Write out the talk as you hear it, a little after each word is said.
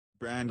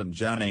Brandon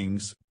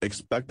Jennings,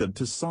 expected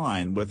to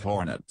sign with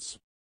Hornets.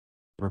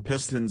 Per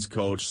Pistons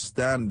coach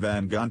Stan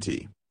Van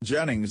Gundy,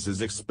 Jennings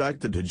is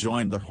expected to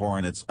join the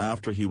Hornets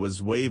after he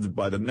was waived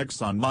by the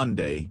Knicks on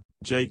Monday,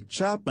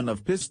 Chapman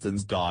of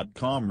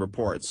Pistons.com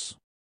reports.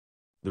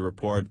 The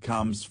report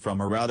comes from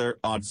a rather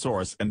odd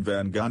source in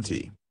Van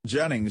Gundy,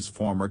 Jennings'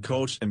 former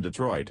coach in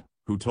Detroit,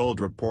 who told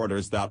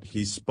reporters that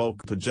he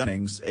spoke to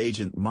Jennings'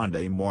 agent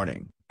Monday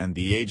morning, and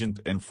the agent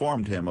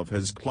informed him of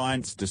his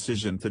client's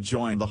decision to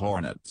join the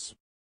Hornets.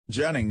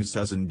 Jennings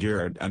has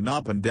endured an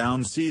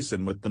up-and-down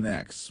season with the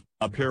Knicks,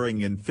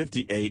 appearing in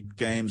 58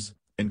 games,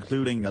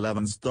 including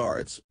 11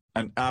 starts,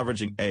 and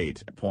averaging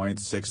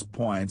 8.6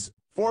 points,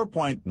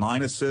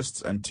 4.9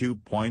 assists and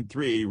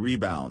 2.3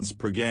 rebounds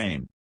per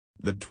game.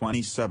 The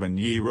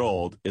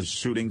 27-year-old is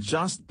shooting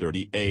just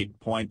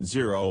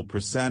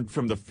 38.0%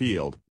 from the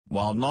field,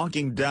 while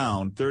knocking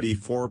down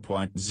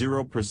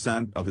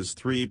 34.0% of his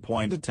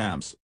three-point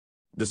attempts.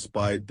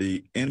 Despite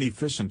the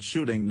inefficient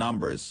shooting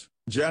numbers,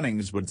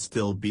 Jennings would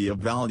still be a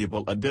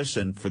valuable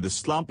addition for the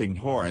slumping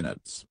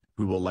Hornets,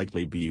 who will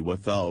likely be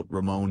without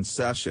Ramon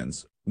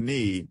Sessions,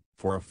 knee,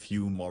 for a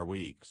few more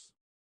weeks.